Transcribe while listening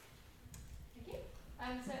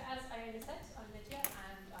So as Iona said, I'm Lydia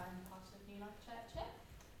and I'm part of New Life Church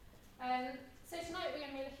here. So tonight we're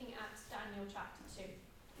going to be looking at Daniel chapter 2.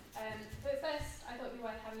 But first I thought it'd be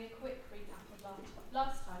worth having a quick recap of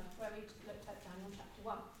last time where we looked at Daniel chapter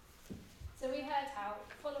 1. So we heard how,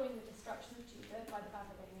 following the destruction of Judah by the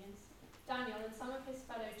Babylonians, Daniel and some of his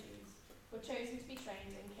fellow Jews were chosen to be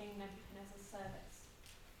trained in King Nebuchadnezzar's service.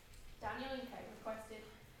 Daniel and Co requested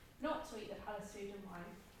not to eat the palace food and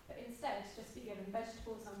wine, but instead just be given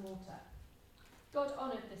vegetables and water. God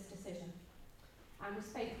honoured this decision and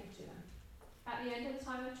was faithful to them. At the end of the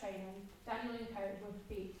time of training, Daniel and Co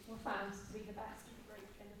were found to be the best of the group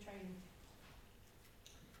in the training.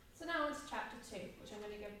 So now on to chapter 2, which I'm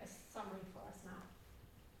going to give a summary for us now.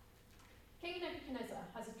 King Nebuchadnezzar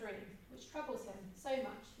has a dream which troubles him so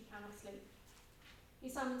much he cannot sleep.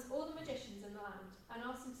 He summons all the magicians in the land and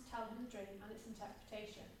asks them to tell him the dream and its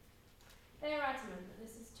interpretation. They are adamant that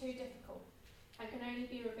this is too difficult and can only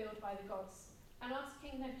be revealed by the gods, and ask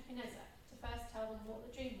King Nebuchadnezzar to first tell them what the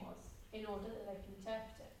dream was, in order that they can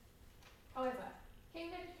interpret it. However, King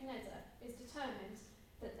Nebuchadnezzar is determined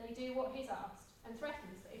that they do what he's asked, and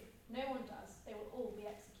threatens that if no one does, they will all be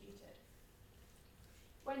executed.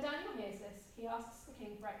 When Daniel hears this, he asks the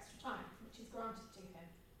king for extra time, which is granted to him.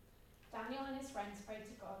 Daniel and his friends pray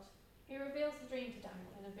to God, who reveals the dream to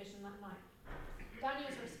Daniel in a vision that night.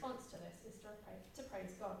 Daniel's response to this is to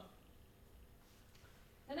praise God.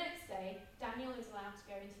 The next day, Daniel is allowed to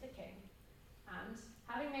go into the king, and,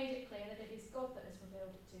 having made it clear that it is God that has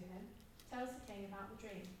revealed it to him, tells the king about the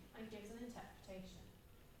dream and gives an interpretation.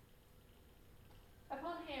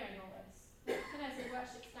 Upon hearing all this, Nebuchadnezzar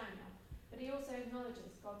worships Daniel, but he also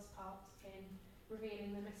acknowledges God's part in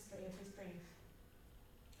revealing the mystery of his dream.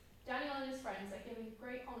 Daniel and his friends are given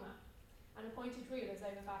great honour and appointed rulers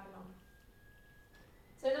over Babylon.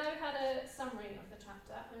 So now we've had a summary of the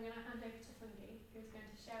chapter, I'm going to hand over to Fungi, who's going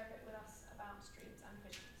to share a bit with us about dreams and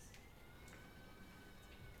visions.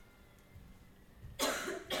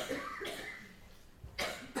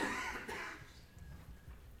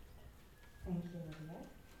 Thank you, Olivia.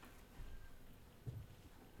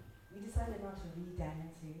 We decided not to read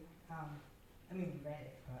Daniel 2. We read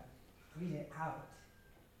it, but read it out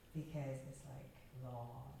because it's like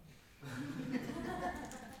long.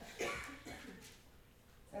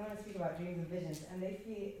 So I want to speak about dreams and visions, and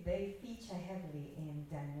they feature heavily in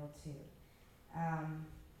Daniel 2,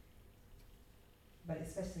 but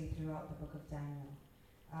especially throughout the book of Daniel.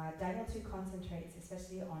 Daniel 2 concentrates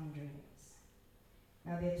especially on dreams.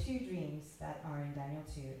 Now there are two dreams that are in Daniel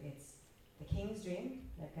 2. It's the king's dream,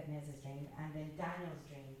 Nebuchadnezzar's dream, and then Daniel's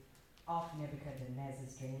dream of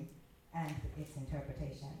Nebuchadnezzar's dream and its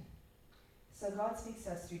interpretation. So God speaks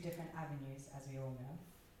to us through different avenues, as we all know.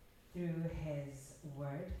 Through his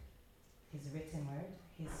word, his written word,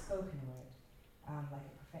 his spoken word, like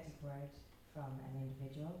a prophetic word from an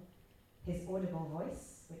individual, his audible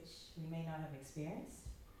voice, which we may not have experienced,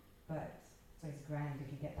 but so it's grand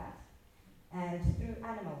if you get that, and through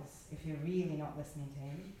animals, if you're really not listening to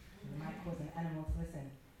him, you might cause an animal to listen,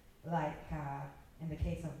 like in the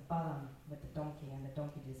case of Balaam with the donkey, and the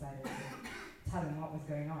donkey decided to tell him what was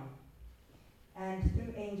going on, and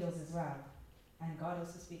through angels as well. And God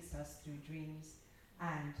also speaks to us through dreams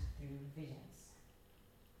and through visions.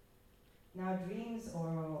 Now, dreams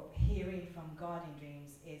or hearing from God in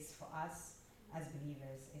dreams is for us as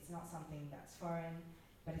believers. It's not something that's foreign,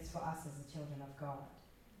 but it's for us as the children of God.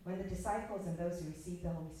 When the disciples and those who received the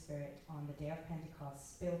Holy Spirit on the day of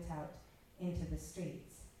Pentecost spilled out into the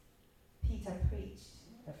streets, Peter preached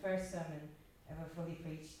the first sermon ever fully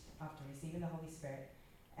preached after receiving the Holy Spirit,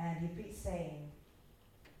 and he preached saying,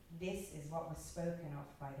 "This is what was spoken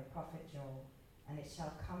of by the prophet Joel, and it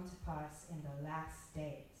shall come to pass in the last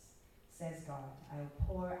days, says God, I will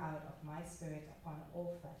pour out of my spirit upon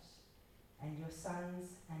all flesh, and your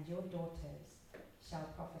sons and your daughters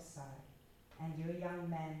shall prophesy, and your young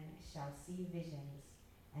men shall see visions,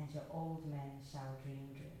 and your old men shall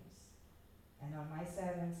dream dreams. And on my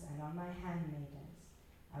servants and on my handmaidens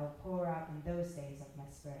I will pour out in those days of my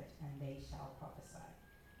spirit, and they shall prophesy."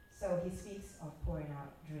 So he speaks of pouring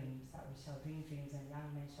out dreams, that we shall dream dreams and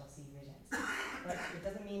young men shall see visions. But it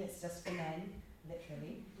doesn't mean it's just for men,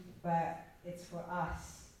 literally, but it's for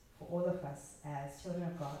us, for all of us as children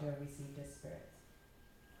of God who have received the Spirit.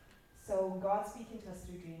 So God speaking to us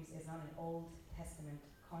through dreams is not an Old Testament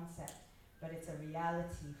concept, but it's a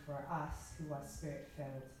reality for us who are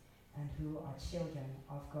Spirit-filled and who are children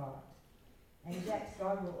of God. And yet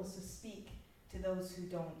God will also speak to those who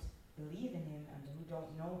don't believe in him and who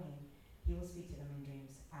don't know him. He will speak to them in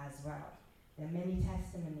dreams as well. There are many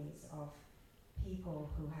testimonies of people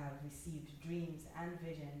who have received dreams and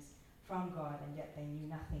visions from God, and yet they knew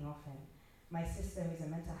nothing of him. My sister, who's a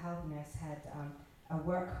mental health nurse, had a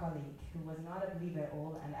work colleague who was not a believer at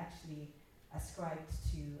all and actually ascribed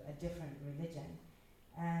to a different religion.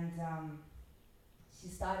 And she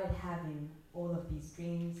started having all of these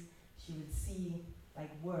dreams. She would see like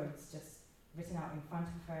words just written out in front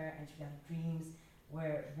of her, and she would have dreams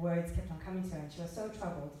where words kept on coming to her, and she was so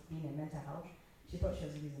troubled being in mental health, she thought she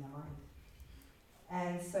was losing her mind.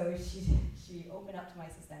 And so she opened up to my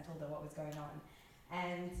sister and told her what was going on.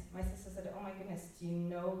 And my sister said, "Oh my goodness, do you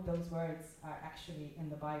know those words are actually in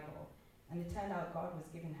the Bible?" And it turned out God was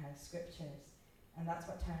giving her scriptures, and that's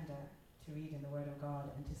what turned her to read in the Word of God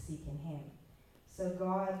and to seek in Him. So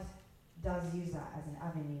God does use that as an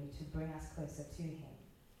avenue to bring us closer to Him.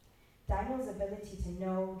 Daniel's ability to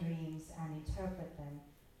know dreams and interpret them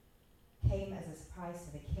came as a surprise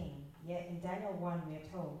to the king. Yet in Daniel 1 we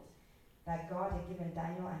are told that God had given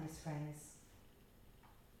Daniel and his friends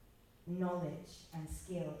knowledge and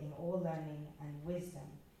skill in all learning and wisdom,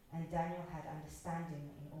 and Daniel had understanding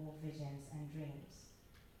in all visions and dreams.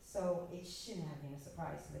 So it shouldn't have been a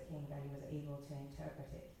surprise to the king that he was able to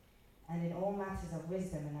interpret it. And in all matters of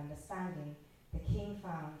wisdom and understanding, the king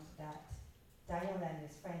found that Daniel and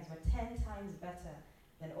his friends were 10 times better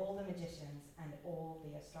than all the magicians and all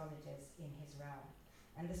the astrologers in his realm.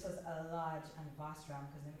 And this was a large and vast realm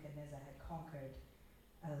because Nebuchadnezzar had conquered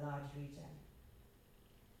a large region.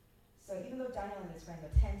 So even though Daniel and his friends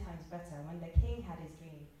were 10 times better, when the king had his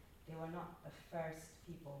dream, they were not the first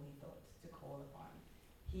people he thought to call upon.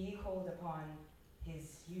 He called upon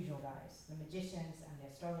his usual guys, the magicians and the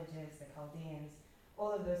astrologers, the Chaldeans,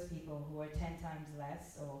 all of those people who were 10 times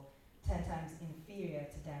less or 10 times inferior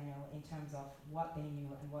to Daniel in terms of what they knew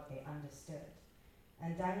and what they understood.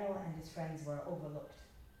 And Daniel and his friends were overlooked.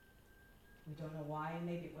 We don't know why.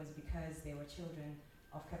 Maybe it was because they were children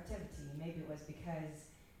of captivity. Maybe it was because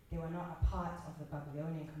they were not a part of the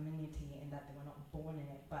Babylonian community in that they were not born in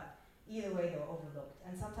it. But either way, they were overlooked.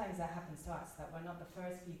 And sometimes that happens to us, that we're not the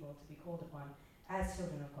first people to be called upon as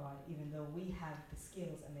children of God, even though we have the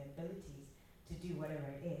skills and the abilities to do whatever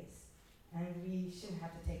it is. And we shouldn't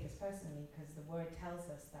have to take this personally, because the word tells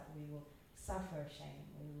us that we will suffer shame,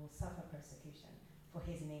 we will suffer persecution for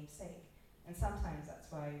his name's sake. And sometimes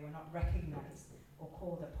that's why we're not recognized or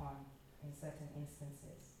called upon in certain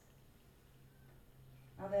instances.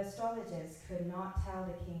 Now the astrologers could not tell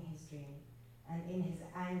the king his dream, and in his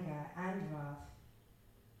anger and wrath,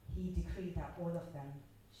 he decreed that all of them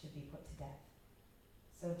should be put to death.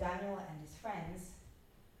 So Daniel and his friends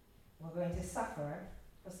were going to suffer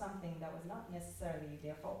for something that was not necessarily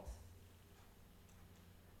their fault.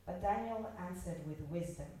 But Daniel answered with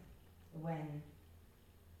wisdom when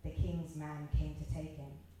the king's man came to take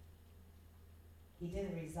him. He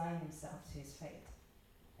didn't resign himself to his fate.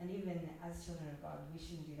 And even as children of God, we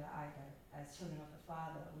shouldn't do that either. As children of the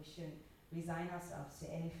Father, we shouldn't resign ourselves to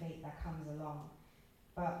any fate that comes along.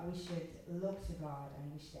 But we should look to God,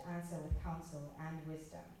 and we should answer with counsel and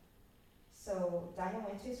wisdom. So Daniel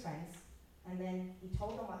went to his friends, and then he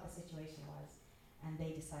told them what the situation was, and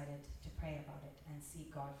they decided to pray about it and seek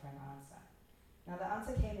God for an answer. Now the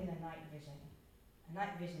answer came in a night vision. A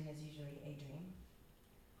night vision is usually a dream.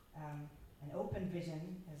 An open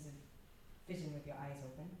vision is a vision with your eyes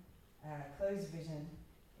open. Closed vision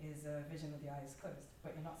is a vision with your eyes closed,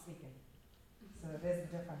 but you're not sleeping. So there's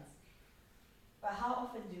the difference. But how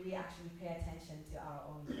often do we actually pay attention to our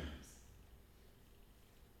own dreams?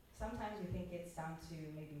 Sometimes we think it's down to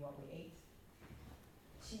maybe what we ate.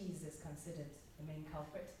 Cheese is considered the main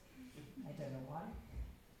culprit. I don't know why.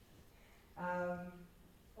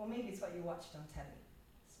 Or maybe it's what you watched on telly,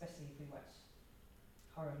 especially if we watch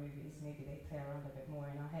horror movies. Maybe they play around a bit more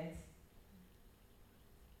in our heads.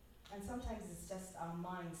 And sometimes it's just our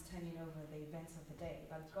minds turning over the events of the day.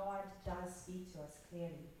 But God does speak to us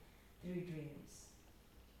clearly through dreams.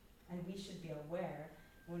 And we should be aware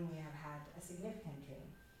when we have had a significant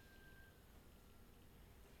dream.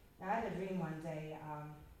 Now I had a dream one day,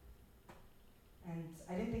 and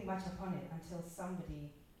I didn't think much upon it until somebody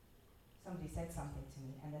said something to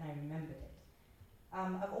me, and then I remembered it.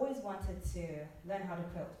 I've always wanted to learn how to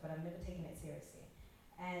quilt, but I've never taken it seriously.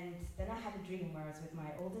 And then I had a dream where I was with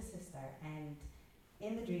my older sister, and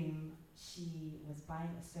in the dream, she was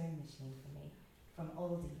buying a sewing machine for me from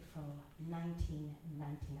Aldi from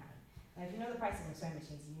 1999. Now, if you know the price of sewing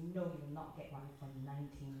machines, you know you will not get one from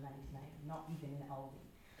 1999, not even in Aldi.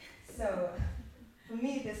 So, for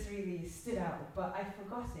me, this really stood out, but I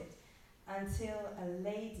forgot it until a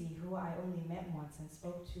lady who I only met once and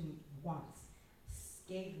spoke to once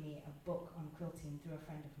gave me a book on quilting through a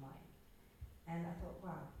friend of mine. And I thought,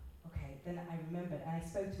 wow, okay. Then I remembered, and I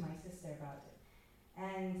spoke to my sister about it.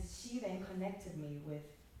 And she then connected me with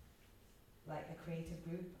like a creative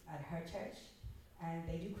group at her church, and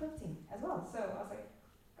they do quilting as well. So I was like,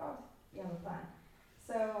 God, you have a plan.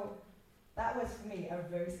 So that was for me a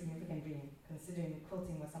very significant dream, considering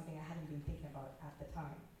quilting was something I hadn't been thinking about at the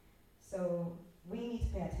time. So we need to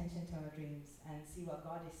pay attention to our dreams and see what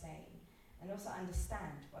God is saying, and also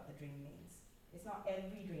understand what the dream means. It's not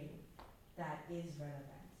every dream that is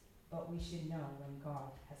relevant, but we should know when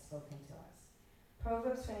God has spoken to us.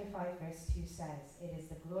 Proverbs 25 verse 2 says, "It is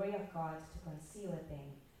the glory of God to conceal a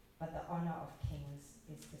thing, but the honor of kings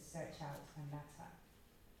is to search out a matter."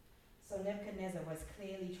 So Nebuchadnezzar was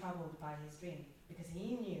clearly troubled by his dream, because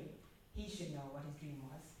he knew he should know what his dream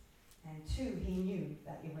was. And two, he knew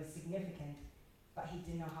that it was significant, but he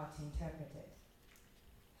didn't know how to interpret it.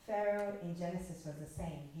 Pharaoh in Genesis was the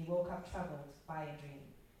same. He woke up troubled by a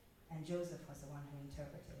dream, and Joseph was the one who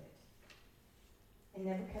interpreted it. In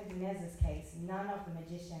Nebuchadnezzar's case, none of the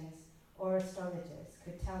magicians or astrologers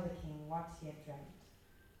could tell the king what he had dreamt.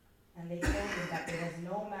 And they told him that there was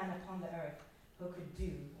no man upon the earth who could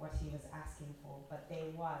do what he was asking for, but there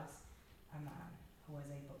was a man who was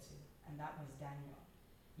able to, and that was Daniel.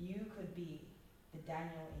 You could be the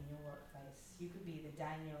Daniel in your workplace. You could be the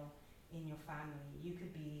Daniel in your family. You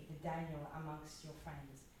could be the Daniel amongst your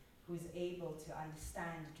friends, who's able to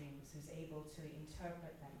understand dreams, who's able to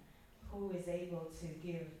interpret them, who is able to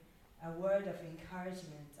give a word of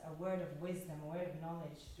encouragement, a word of wisdom, a word of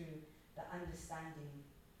knowledge through the understanding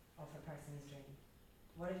of a person's dream.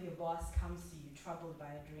 What if your boss comes to you troubled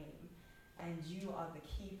by a dream, and you are the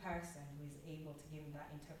key person who is able to give him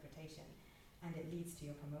that interpretation, and it leads to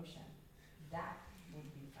your promotion? That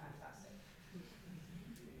would be fantastic.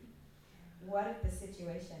 What if the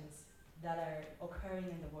situations that are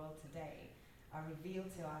occurring in the world today are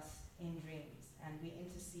revealed to us in dreams, and we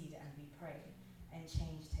intercede and we pray, and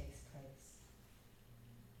change takes place?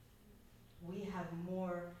 We have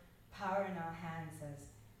more power in our hands as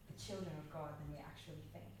the children of God than we actually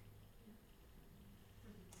think.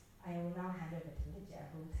 I will now hand over to Lydia,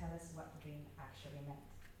 who will tell us what the dream actually meant.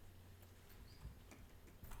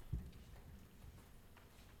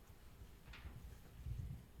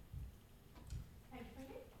 Thank you,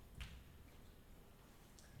 Bridget.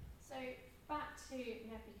 So back to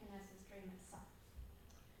Nebuchadnezzar's dream itself.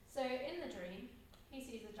 So in the dream, he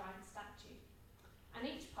sees a giant statue, and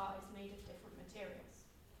each part is made of different materials.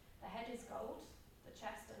 The head is gold, the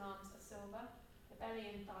chest and arms are silver, the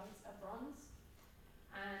belly and thighs are bronze,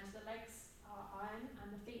 and the legs are iron,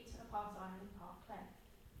 and the feet are part iron and part clay.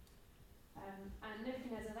 And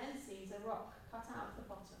Nebuchadnezzar then sees a rock cut out of the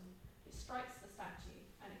bottom, which strikes the statue,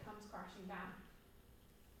 and it comes crashing down.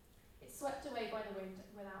 It's swept away by the wind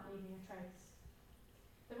without leaving a trace.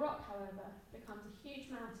 The rock, however, becomes a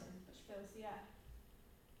huge mountain which fills the earth.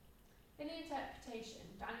 In the interpretation,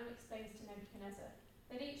 Daniel explains to Nebuchadnezzar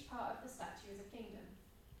that each part of the statue is a kingdom.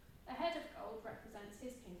 The head of gold represents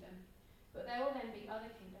his kingdom, but there will then be other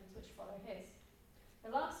kingdoms which follow his.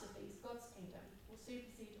 The last of these, God's kingdom, will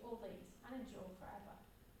supersede all these and endure forever.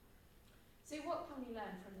 So what can we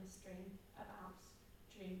learn from this dream about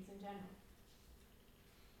dreams in general?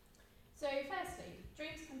 So firstly,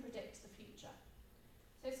 dreams can predict the future.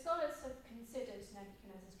 So scholars have considered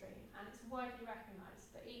Nebuchadnezzar's dream, and it's widely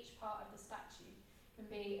recognised that each part of the statue can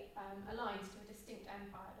be aligned to a distinct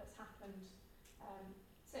empire that's happened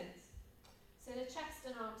since. So the chest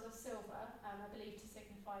and arms of silver are believed to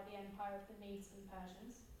signify the empire of the Medes and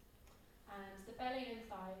Persians, and the belly and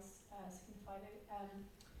thighs signify the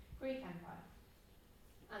Greek Empire,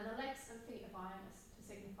 and the legs and feet of iron are to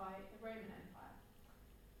signify the Roman Empire.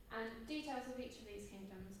 And details of each of these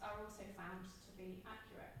kingdoms are also found to be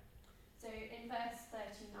accurate. So in verse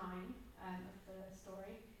 39 of the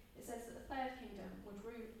story, it says that the third kingdom would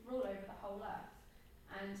rule over the whole earth,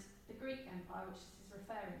 and the Greek Empire, which this is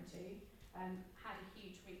referring to, had a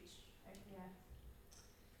huge reach over the earth.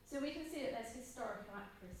 So we can see that there's historical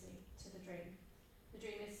accuracy to the dream. The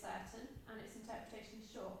dream is certain, and its interpretation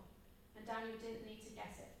is sure, and Daniel didn't need to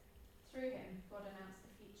guess it. Through him, God announced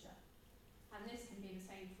the future. And this can be the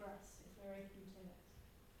same for us if we're open to it.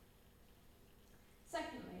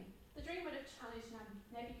 Secondly, the dream would have challenged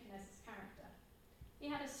Nebuchadnezzar's character.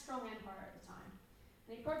 He had a strong empire at the time,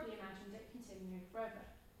 and he probably imagined it continuing forever.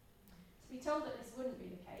 To be told that this wouldn't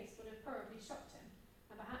be the case would have probably shocked him,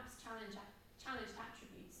 and perhaps challenged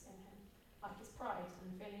attributes in him, like his pride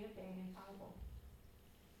and the feeling of being infallible.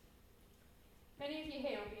 Many of you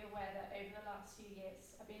here will be aware that over the last few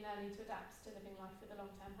years I've been learning to adapt to living life with a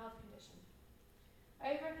long-term health condition.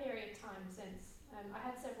 Over a period of time since, I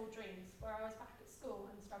had several dreams where I was back at school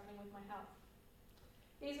and struggling with my health.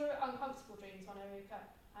 These were uncomfortable dreams when I woke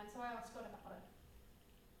up, and so I asked God about it.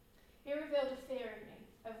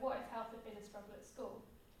 struggle at school,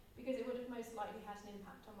 because it would have most likely had an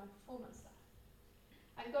impact on my performance there.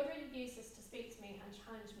 And God really used this to speak to me and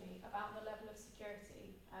challenge me about the level of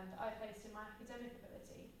security that I placed in my academic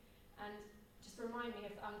ability, and just remind me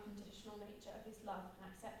of the unconditional nature of his love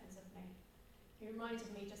and acceptance of me. He reminded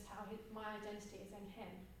me just how my identity is in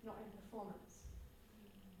him, not in performance.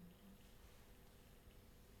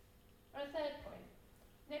 On a third point,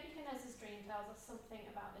 Nebuchadnezzar's dream tells us something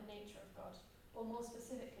about the nature of God, or more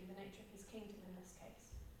specifically, the nature of his kingdom in this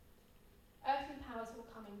case. Earthly powers will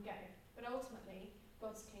come and go, but ultimately,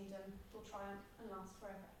 God's kingdom will triumph and last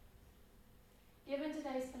forever. Given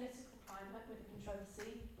today's political climate with the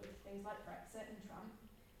controversy with things like Brexit and Trump,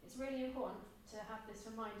 it's really important to have this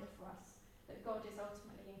reminder for us that God is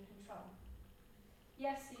ultimately in control.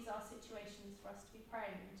 Yes, these are situations for us to be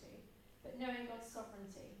praying into, but knowing God's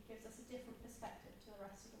sovereignty gives us a different perspective to the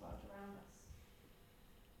rest of the world around us.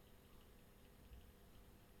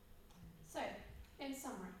 So, in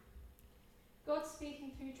summary, God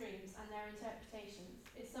speaking through dreams and their interpretations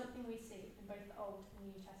is something we see in both the Old and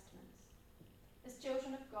New Testaments. As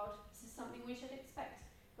children of God, this is something we should expect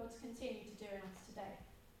God to continue to do in us today.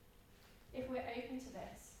 If we're open to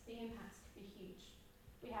this, the impacts could be huge.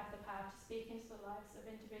 We have the power to speak into the lives of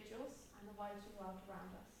individuals and the wider world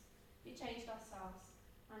around us, be changed ourselves,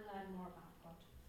 and learn more about